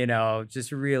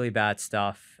 just really bad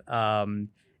stuff.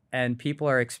 And people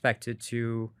are expected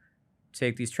to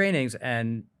take these trainings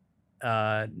and,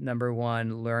 number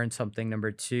one, learn something.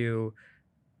 Number two,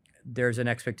 there's an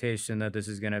expectation that this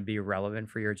is going to be relevant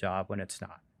for your job when it's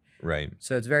not. Right.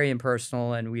 So it's very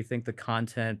impersonal, and we think the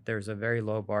content, there's a very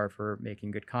low bar for making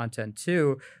good content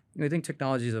too. We think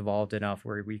technology has evolved enough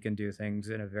where we can do things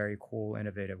in a very cool,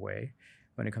 innovative way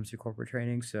when it comes to corporate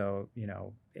training. So,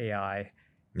 AI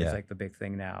is like the big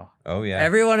thing now. Oh, yeah.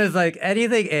 Everyone is like,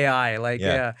 anything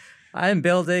AI. I'm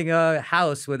building a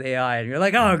house with AI. And you're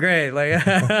like, oh, great. Like,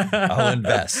 I'll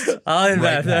invest.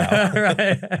 Right now.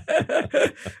 Right.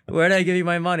 Where did I give you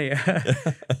my money?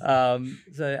 So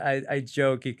I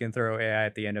joke you can throw AI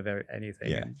at the end of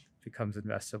anything and it becomes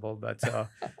investable. But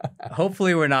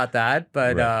hopefully we're not that.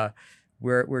 But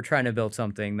we're trying to build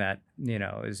something that,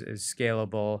 is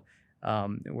scalable.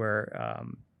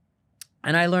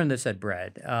 And I learned this at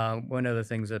Bread. One of the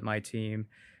things that my team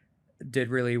did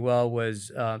really well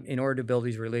was in order to build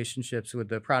these relationships with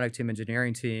the product team,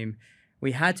 engineering team,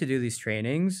 we had to do these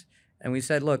trainings. And we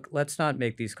said, look, let's not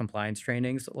make these compliance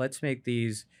trainings. Let's make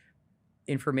these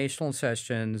informational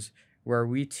sessions where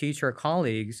we teach our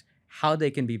colleagues how they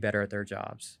can be better at their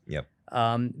jobs. Yep.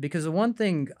 Because the one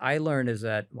thing I learned is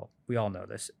that, well, we all know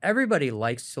this, everybody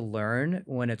likes to learn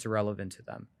when it's relevant to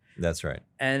them. That's right.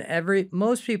 And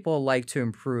most people like to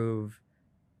improve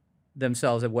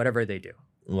themselves at whatever they do.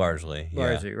 Largely,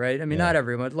 right? I mean, not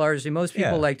everyone, largely. Most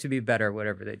people like to be better at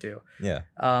whatever they do. Yeah.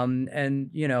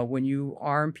 And, when you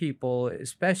arm people,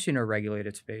 especially in a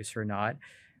regulated space or not,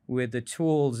 with the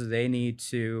tools they need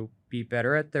to be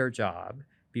better at their job,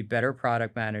 be better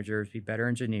product managers, be better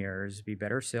engineers, be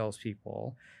better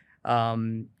salespeople,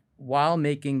 while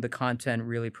making the content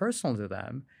really personal to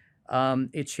them,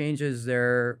 it changes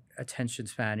their attention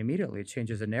span immediately. It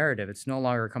changes the narrative. It's no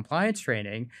longer compliance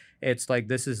training. It's like,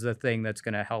 this is the thing that's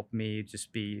going to help me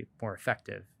just be more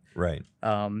effective. Right.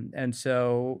 And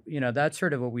so, that's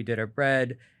sort of what we did at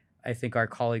Bread. I think our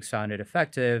colleagues found it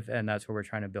effective, and that's what we're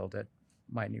trying to build at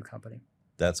my new company.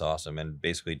 That's awesome. And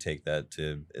basically take that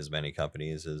to as many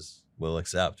companies as will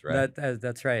accept, right?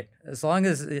 That's right. As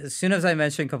soon as I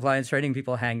mention compliance training,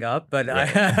 people hang up, but right.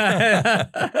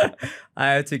 I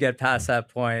have to get past that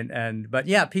point. But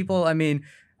yeah, people, I mean,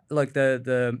 look,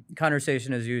 the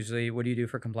conversation is usually, what do you do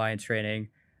for compliance training?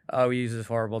 oh, we use this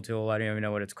horrible tool. I don't even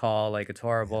know what it's called. Like, it's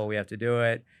horrible. We have to do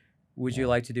it. Would you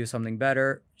like to do something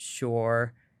better?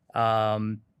 Sure.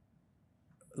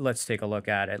 Let's take a look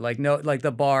at it. Like, no, like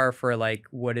the bar for like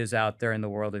what is out there in the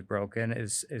world is broken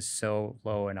is so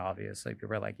low and obvious. Like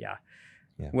people are like, yeah.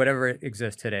 Whatever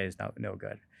exists today is no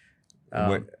good.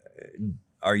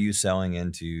 Are you selling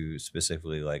into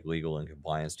specifically like legal and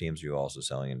compliance teams? Or are you also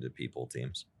selling into people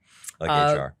teams, like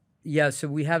HR? Yeah, so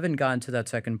we haven't gotten to that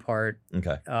second part.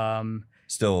 Okay.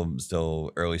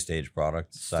 Still early stage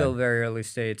product side? Still very early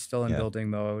stage, still in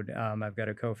building mode. I've got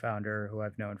a co-founder who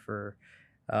I've known for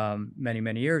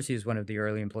many years. He's one of the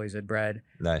early employees at Bread.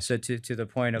 Nice. So to the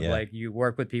point of like, you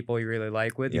work with people you really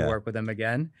like you work with them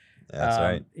again. That's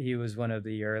right. He was one of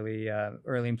the early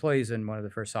employees and one of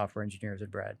the first software engineers at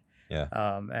Bread. Yeah.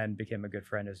 And became a good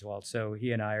friend as well. So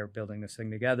he and I are building this thing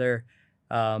together.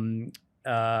 But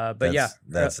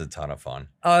that's a ton of fun.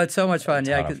 Oh, it's so much fun.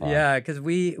 Because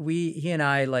he and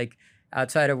I, like,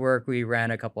 outside of work, we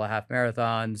ran a couple of half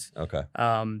marathons. Okay.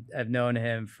 I've known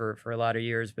him for a lot of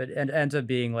years, but it ends up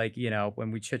being like,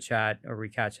 when we chit chat or we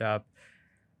catch up,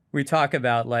 we talk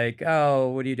about like, oh,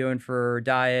 what are you doing for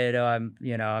diet? Oh,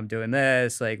 I'm doing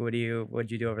this. Like, what'd you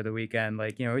do over the weekend?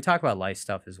 Like, we talk about life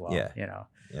stuff as well.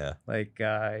 Yeah. Like,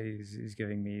 he's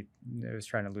giving me, I was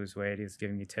trying to lose weight. He's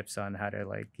giving me tips on how to,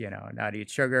 like, not eat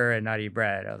sugar and not eat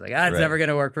bread. I was like, it's never going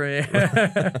to work for me.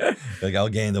 Like, I'll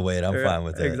gain the weight. I'm fine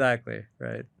with it. Exactly.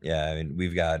 Right. Yeah. I mean,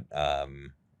 we've got, I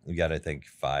think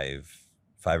five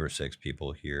or six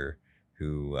people here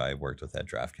who I worked with at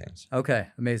DraftKings. Okay.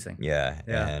 Amazing. Yeah.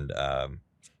 And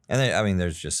then, I mean,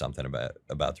 there's just something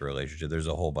about the relationship. There's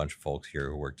a whole bunch of folks here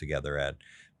who work together at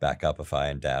Backupify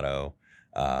and Datto.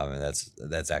 And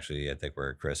that's actually, I think,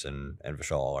 where Chris and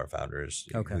Vishal, our founders,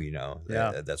 who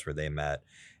that's where they met,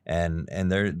 and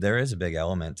there is a big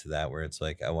element to that where it's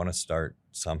like, I want to start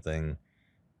something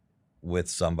with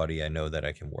somebody I know that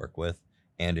I can work with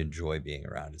and enjoy being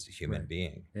around as a human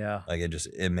being. Yeah, like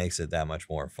it makes it that much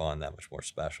more fun, that much more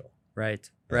special. Right.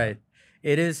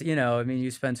 It is, I mean,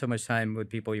 you spend so much time with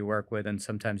people you work with, and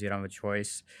sometimes you don't have a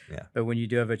choice. Yeah. But when you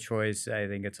do have a choice, I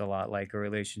think it's a lot like a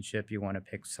relationship. You want to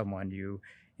pick someone you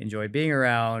enjoy being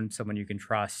around, someone you can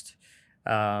trust,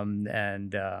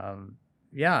 and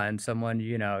someone,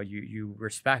 you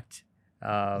respect.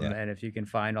 And if you can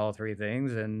find all three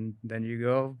things, and then you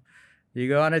go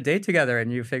on a date together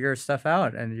and you figure stuff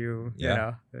out, and you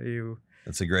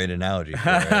That's a great analogy.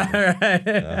 I'm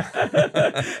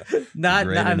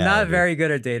not very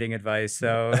good at dating advice,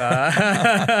 so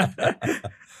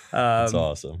that's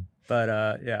awesome.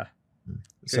 But yeah.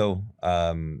 So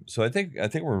I think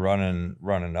we're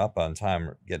running up on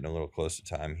time, getting a little close to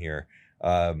time here.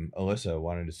 Alyssa,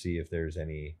 wanted to see if there's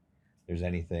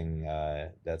anything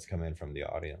that's come in from the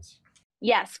audience.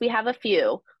 Yes, we have a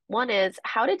few. One is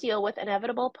how to deal with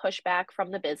inevitable pushback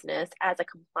from the business as a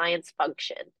compliance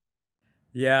function.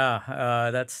 Yeah,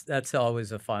 that's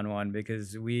always a fun one,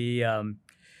 because we learned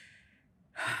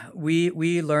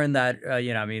that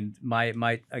I mean,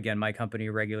 my company,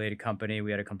 a regulated company,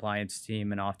 we had a compliance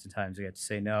team, and oftentimes we had to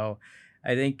say no.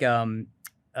 I think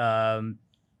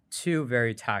two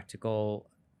very tactical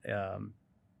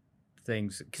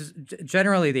things, because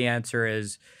generally the answer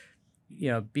is,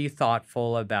 be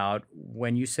thoughtful about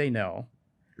when you say no.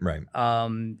 Right.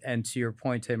 And to your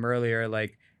point, Tim, earlier,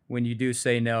 like, when you do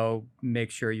say no,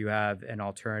 make sure you have an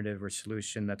alternative or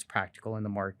solution that's practical in the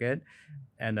market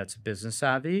and that's business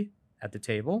savvy at the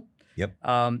table. Yep.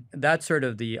 That's sort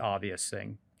of the obvious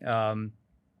thing.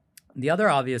 The other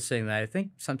obvious thing that I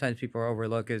think sometimes people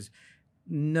overlook is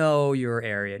know your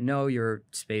area, know your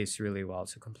space really well.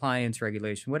 So compliance,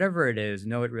 regulation, whatever it is,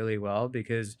 know it really well,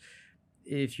 because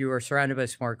if you are surrounded by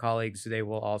smart colleagues, they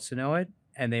will also know it,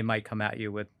 and they might come at you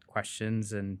with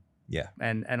questions and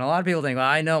And a lot of people think, well,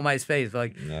 I know my space. But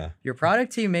like, your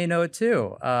product team may know it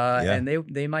too. And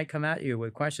they might come at you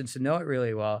with questions to know it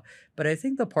really well. But I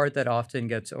think the part that often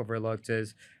gets overlooked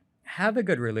is have a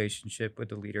good relationship with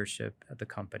the leadership at the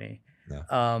company. Yeah.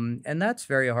 And that's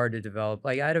very hard to develop.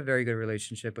 Like, I had a very good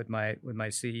relationship with my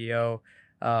CEO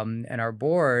and our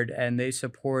board, and they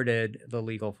supported the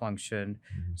legal function.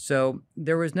 Mm-hmm. So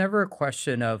there was never a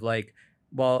question of like,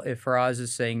 well, if Faraz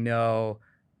is saying no,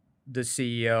 the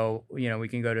CEO, we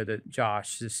can go to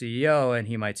Josh, the CEO, and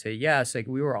he might say yes. Like,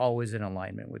 we were always in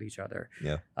alignment with each other.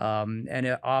 Yeah.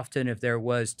 And often if there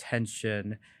was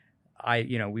tension,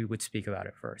 we would speak about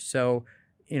it first. So,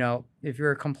 if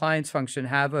you're a compliance function,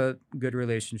 have a good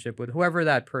relationship with whoever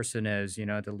that person is,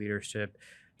 the leadership,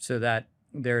 so that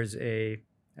there's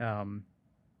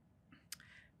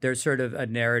there's sort of a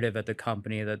narrative at the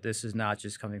company that this is not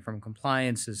just coming from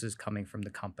compliance, this is coming from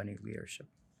the company leadership.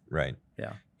 Right.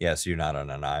 Yeah. Yeah. So you're not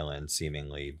on an island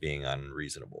seemingly being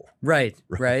unreasonable. Right.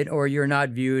 Right. Or you're not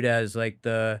viewed as like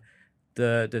the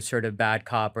sort of bad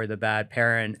cop or the bad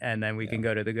parent, and then we can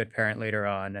go to the good parent later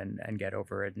on and get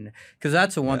over it. And because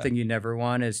that's the one thing you never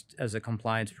want is as a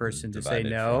compliance person to say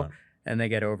no and they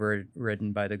get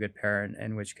overridden by the good parent,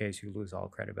 in which case you lose all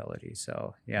credibility.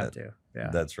 So you have to. Yeah.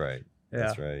 That's right.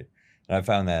 That's right. And I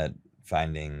found that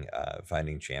finding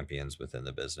champions within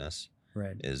the business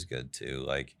is good too.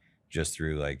 Like just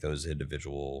through like those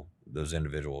individual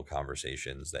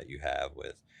conversations that you have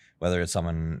with, whether it's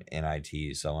someone in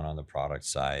IT, someone on the product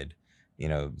side, you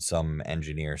know, some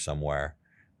engineer somewhere,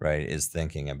 right, is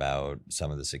thinking about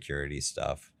some of the security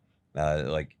stuff.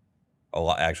 Like a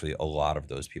lot of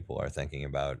those people are thinking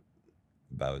about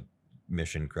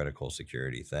mission critical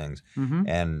security things,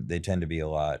 and they tend to be a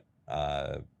lot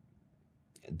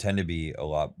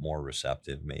more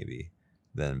receptive maybe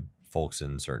than folks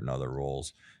in certain other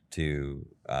roles to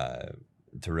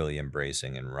really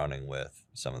embracing and running with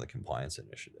some of the compliance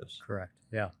initiatives. Correct.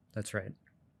 Yeah, that's right.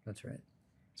 That's right.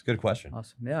 It's a good question.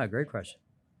 Awesome. Yeah, great question.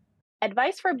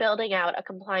 Advice for building out a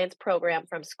compliance program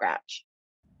from scratch.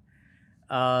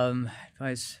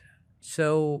 Advice.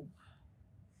 So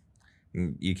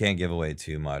you can't give away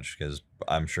too much because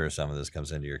I'm sure some of this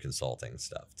comes into your consulting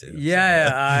stuff too.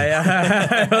 Yeah.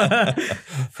 So.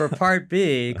 For part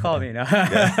B, call me now.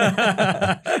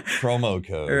 Promo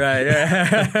code. Right.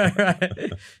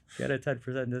 Get a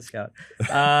 10% discount.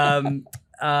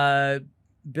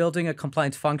 Building a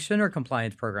compliance function or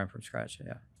compliance program from scratch.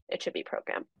 Yeah. It should be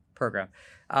program.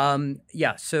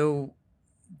 Yeah. So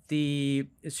the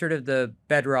sort of the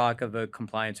bedrock of a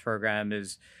compliance program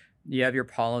is you have your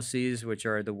policies, which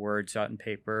are the words out in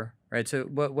paper, right? So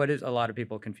what is, a lot of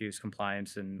people confuse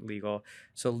compliance and legal.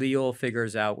 So legal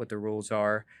figures out what the rules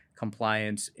are,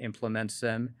 compliance implements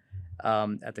them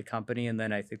at the company. And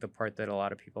then I think the part that a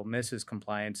lot of people miss is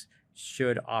compliance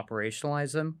should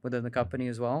operationalize them within the company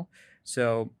as well.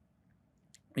 So,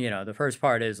 you know, the first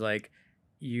part is like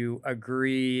you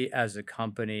agree as a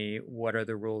company what are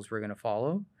the rules we're going to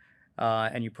follow.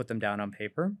 And you put them down on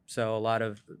paper. So a lot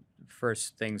of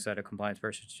first things that a compliance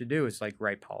person should do is like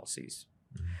write policies.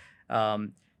 Are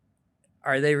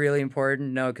they really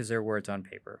important? No, because they're words on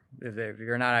paper. If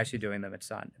you're not actually doing them,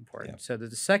 it's not important. Yeah. So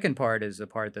the second part is the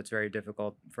part that's very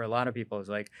difficult for a lot of people is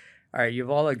like, all right, you've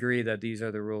all agreed that these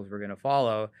are the rules we're going to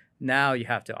follow. Now you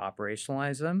have to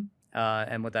operationalize them.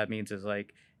 And what that means is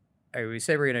like, we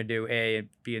say we're going to do A,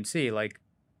 B, and C, like,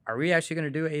 are we actually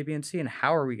going to do A, B, and C? And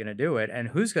how are we going to do it? And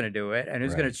who's going to do it? And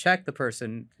who's going to check the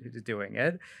person who's doing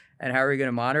it? And how are we going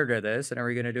to monitor this? And are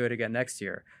we going to do it again next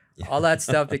year? Yeah. All that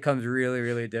stuff becomes really,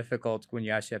 really difficult when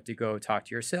you actually have to go talk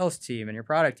to your sales team and your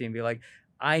product team and be like,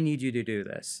 I need you to do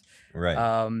this. Right.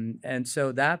 And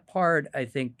so that part, I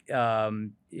think,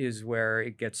 is where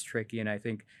it gets tricky. And I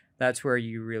think that's where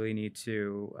you really need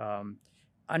to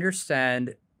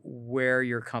understand where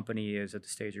your company is at the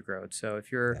stage of growth. So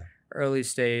if you're early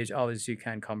stage, obviously you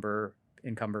can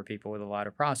encumber people with a lot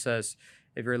of process.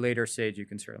 If you're later stage, you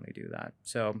can certainly do that.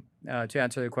 So to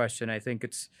answer the question, I think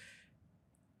it's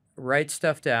write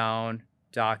stuff down,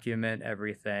 document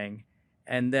everything,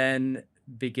 and then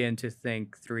begin to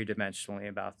think three-dimensionally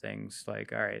about things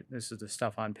like, all right, this is the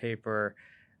stuff on paper.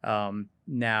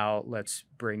 Now let's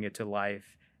bring it to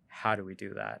life. How do we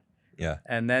do that? Yeah.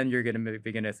 And then you're going to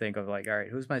begin to think of like, all right,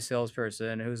 who's my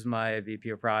salesperson? Who's my VP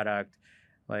of product?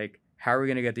 Like, how are we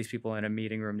going to get these people in a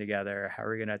meeting room together? How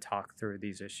are we going to talk through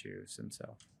these issues? And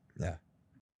so, yeah.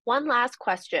 One last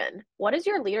question. What is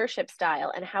your leadership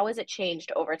style and how has it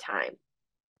changed over time?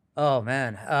 Oh,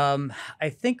 man. I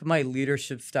think my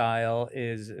leadership style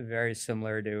is very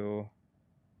similar to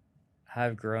how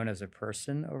I've grown as a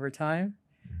person over time,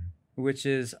 which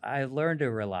is I learned to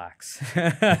relax.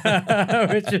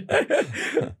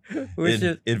 which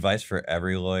is advice for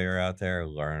every lawyer out there: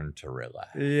 learn to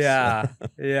relax. Yeah.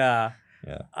 Yeah.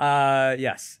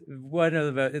 Yes. One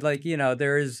of the, like, you know,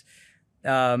 there's,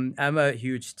 I'm a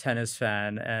huge tennis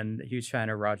fan and a huge fan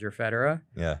of Roger Federer.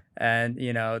 Yeah. And,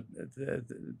 you know,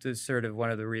 the sort of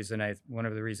one of the reasons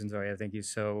why I think he's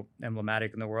so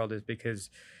emblematic in the world is because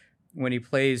when he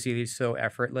plays, he's so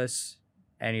effortless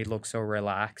and he looks so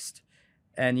relaxed.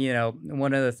 And, you know,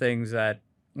 one of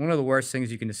the worst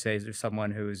things you can say to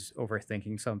someone who's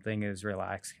overthinking something is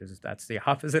relax, because that's the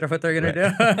opposite of what they're going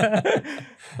to do.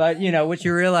 But, you know, what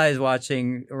you realize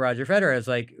watching Roger Federer is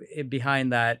like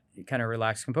behind that kind of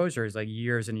relaxed composure is like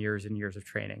years and years and years of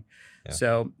training. Yeah.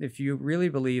 So if you really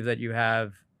believe that you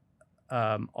have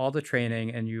all the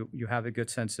training and you have a good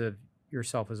sense of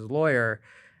yourself as a lawyer,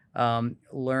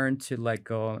 learn to let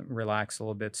go and relax a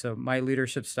little bit. So my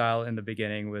leadership style in the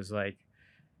beginning was like,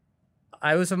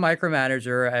 I was a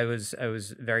micromanager. I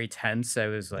was very tense. I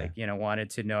was like, wanted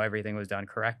to know everything was done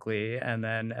correctly. And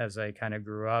then as I kind of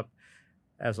grew up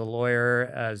as a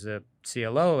lawyer, as a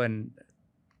CLO, and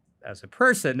as a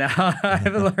person now,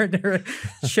 I've learned to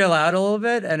chill out a little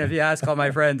bit. And if you ask all my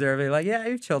friends, they're really like, yeah,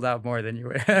 you've chilled out more than you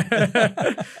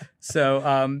would. So,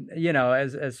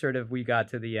 as sort of we got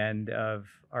to the end of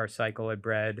our cycle at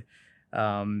Bread,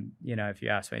 if you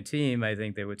ask my team, I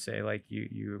think they would say like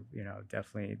you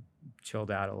definitely chilled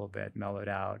out a little bit, mellowed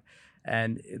out.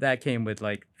 And that came with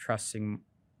like trusting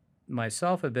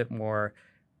myself a bit more,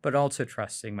 but also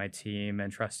trusting my team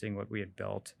and trusting what we had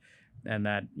built. And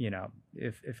that,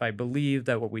 if I believed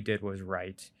that what we did was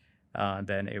right,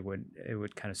 then it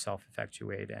would kind of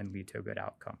self-effectuate and lead to a good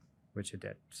outcome, which it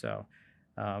did. So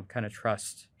kind of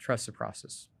trust the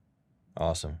process.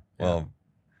 Awesome. Yeah. Well,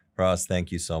 Faraz,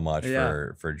 thank you so much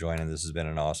for joining. This has been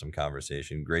an awesome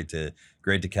conversation. Great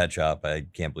to catch up. I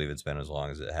can't believe it's been as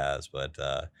long as it has, but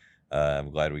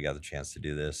I'm glad we got the chance to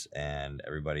do this. And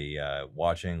everybody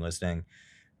watching, listening,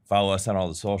 follow us on all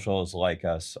the socials, like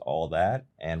us, all that,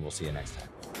 and we'll see you next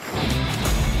time.